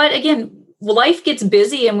 And you know what? Again, life gets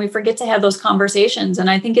busy and we forget to have those conversations. And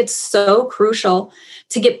I think it's so crucial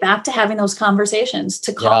to get back to having those conversations,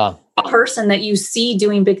 to call a person that you see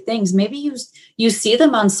doing big things. Maybe you see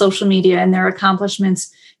them on social media and their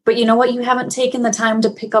accomplishments, but you know what? You haven't taken the time to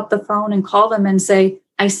pick up the phone and call them and say,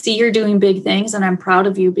 I see you're doing big things and I'm proud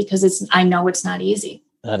of you, because I know it's not easy.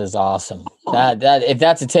 That is awesome. That if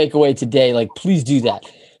that's a takeaway today, like, please do that.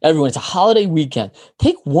 Everyone, it's a holiday weekend.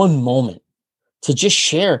 Take one moment to just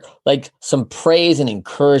share like some praise and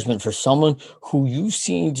encouragement for someone who you've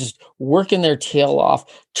seen just working their tail off,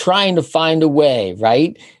 trying to find a way,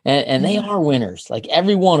 right? And they are winners, like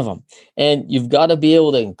every one of them. And you've got to be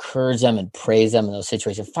able to encourage them and praise them in those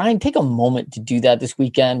situations. Take a moment to do that this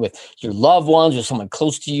weekend with your loved ones, or someone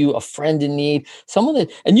close to you, a friend in need, someone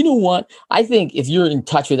that, and you know what? I think if you're in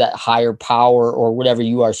touch with that higher power or whatever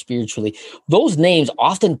you are spiritually, those names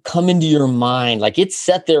often come into your mind. Like, it's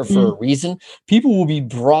set there for a reason. People will be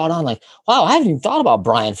brought on like, wow, I haven't even thought about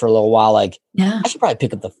Brian for a little while. Like, I should probably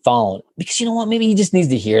pick up the phone, because you know what? Maybe he just needs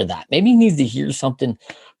to hear that. Maybe he needs to hear something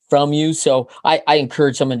from you. So I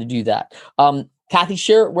encourage someone to do that. Kathy,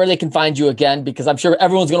 share where they can find you again, because I'm sure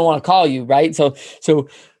everyone's going to want to call you, right? So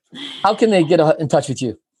how can they get in touch with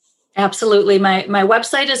you? Absolutely. My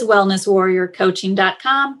website is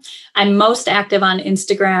wellnesswarriorcoaching.com. I'm most active on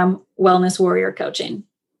Instagram, Wellness Warrior Coaching.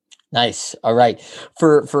 Nice. All right.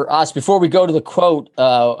 For us, before we go to the quote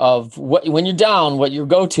of when you're down, what your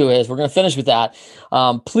go-to is, we're going to finish with that.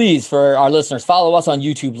 Please, for our listeners, follow us on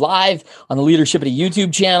YouTube Live, on the Leadershipity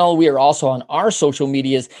YouTube channel. We are also on our social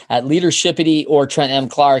medias at Leadershipity or Trent M.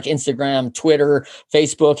 Clark, Instagram, Twitter,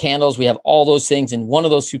 Facebook handles. We have all those things in one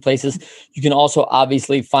of those two places. You can also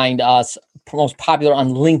obviously find us most popular on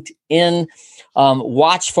LinkedIn.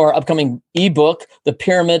 Watch for our upcoming ebook, The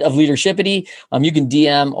Pyramid of Leadershipity. You can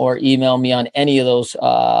DM or email me on any of those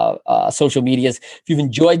social medias. If you've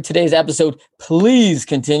enjoyed today's episode, please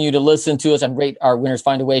continue to listen to us and rate our Winners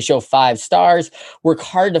Find a Way show 5 stars. Work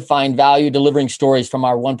hard to find value, delivering stories from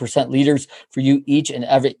our 1% leaders for you each and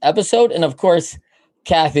every episode. And of course,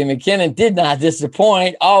 Kathy McKinnon did not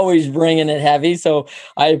disappoint, always bringing it heavy. So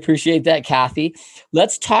I appreciate that, Kathy.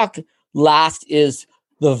 Let's talk last is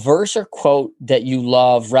the verse or quote that you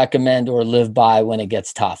love, recommend, or live by when it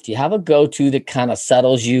gets tough. Do you have a go-to that kind of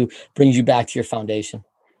settles you, brings you back to your foundation?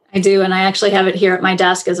 I do. And I actually have it here at my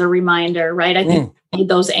desk as a reminder, right? I think we need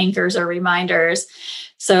those anchors or reminders.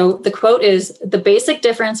 So the quote is, the basic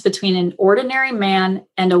difference between an ordinary man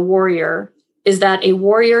and a warrior is that a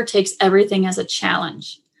warrior takes everything as a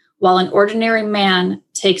challenge, while an ordinary man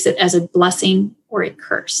takes it as a blessing or a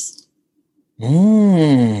curse.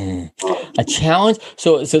 A challenge.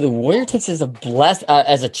 So the warrior takes it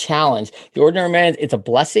as a challenge. The ordinary man, it's a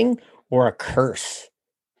blessing or a curse.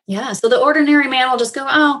 Yeah. So the ordinary man will just go,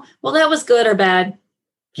 oh, well, that was good or bad.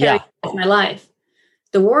 Carry my life.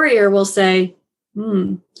 The warrior will say,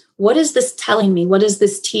 what is this telling me? What is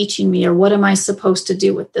this teaching me? Or what am I supposed to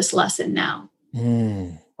do with this lesson now?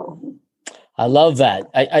 I love that.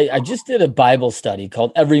 I just did a Bible study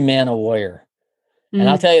called Every Man a Warrior. And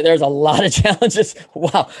I'll tell you, there's a lot of challenges.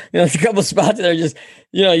 Wow. There's a couple of spots that are just,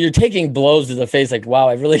 you're taking blows to the face. Like, wow,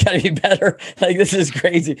 I really got to be better. Like, this is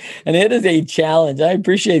crazy. And it is a challenge. I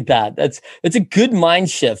appreciate that. It's a good mind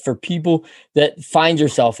shift for people that find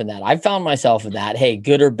yourself in that. I found myself in that. Hey,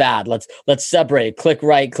 good or bad. Let's separate, click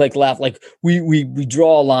right, click left. Like we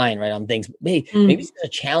draw a line right on things. Hey, maybe it's a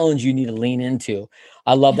challenge you need to lean into.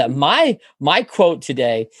 I love that. My quote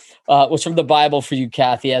today was from the Bible for you,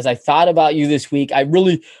 Kathy. As I thought about you this week, I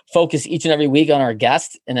really focus each and every week on our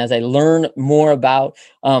guests. And as I learn more about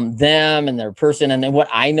them and their person and then what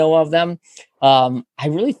I know of them, I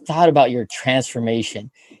really thought about your transformation.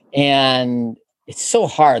 And it's so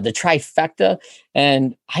hard, the trifecta.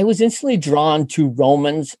 And I was instantly drawn to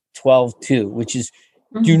Romans 12:2, which is,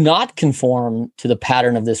 do not conform to the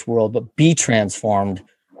pattern of this world, but be transformed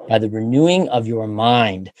by the renewing of your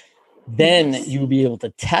mind. Then you will be able to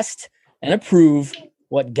test and approve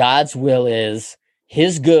what God's will is,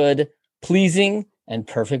 his good, pleasing, and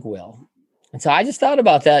perfect will. And so I just thought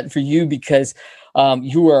about that for you because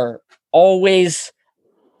you are always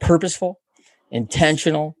purposeful,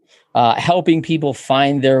 intentional, helping people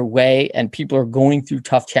find their way, and people are going through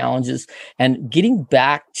tough challenges and getting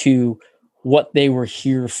back to what they were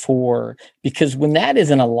here for. Because when that is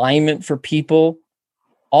in alignment for people,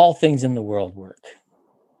 all things in the world work.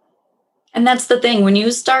 And that's the thing. When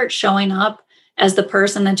you start showing up as the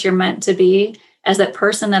person that you're meant to be, as that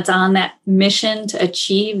person that's on that mission to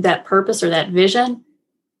achieve that purpose or that vision,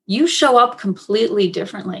 you show up completely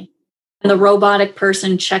differently. And the robotic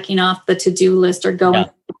person checking off the to-do list or going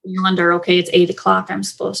to the calendar, okay, it's 8:00, I'm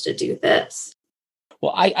supposed to do this.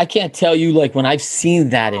 Well, I can't tell you, like, when I've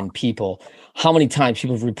seen that in people, how many times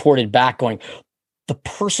people have reported back going, the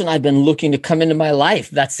person I've been looking to come into my life,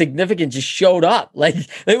 that's significant, just showed up. Like,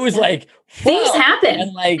 it was like, things happen.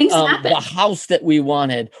 And like the house that we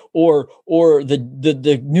wanted, or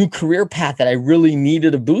the new career path that I really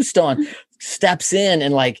needed a boost on steps in.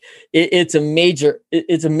 And like, it's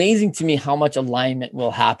amazing to me how much alignment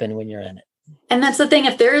will happen when you're in it. And that's the thing.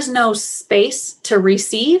 If there is no space to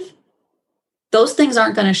receive, those things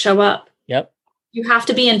aren't going to show up. Yep. You have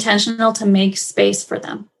to be intentional to make space for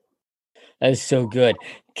them. That is so good.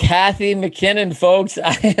 Kathy McKinnon, folks,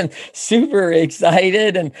 I am super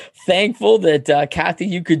excited and thankful that, Kathy,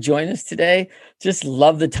 you could join us today. Just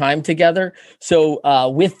love the time together. So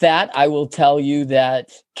with that, I will tell you that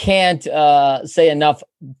can't say enough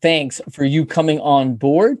thanks for you coming on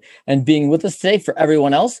board and being with us today. For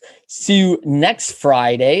everyone else, see you next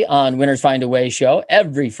Friday on Winners Find a Way show,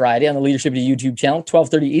 every Friday on the Leadershipity YouTube channel,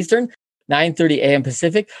 12:30 Eastern, 9:30 a.m.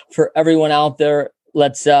 Pacific. For everyone out there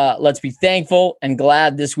let's be thankful and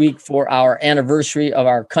glad this week for our anniversary of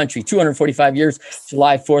our country, 245 years,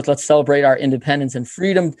 July 4th. Let's celebrate our independence and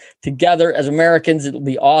freedom together as Americans. It'll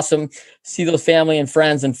be awesome. See those family and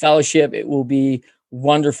friends and fellowship. It will be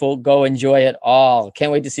wonderful. Go enjoy it all.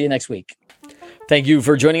 Can't wait to see you next week. Thank you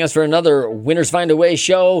for joining us for another Winners Find a Way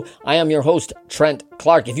show. I am your host, Trent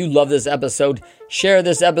Clark. If you love this episode, share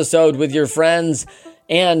this episode with your friends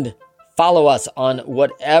and follow us on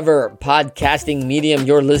whatever podcasting medium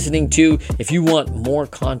you're listening to. If you want more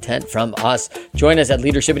content from us, join us at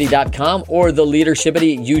Leadershipity.com or the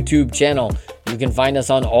Leadershipity YouTube channel. You can find us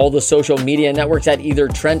on all the social media networks at either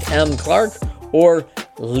Trent M. Clark or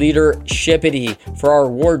Leadershipity. For our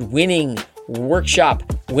award-winning workshop,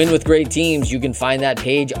 Win with Great Teams, you can find that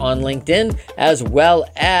page on LinkedIn as well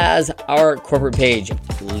as our corporate page,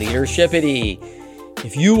 Leadershipity.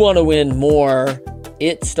 If you want to win more,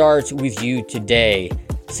 it starts with you today.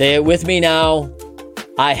 Say it with me now.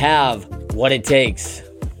 I have what it takes.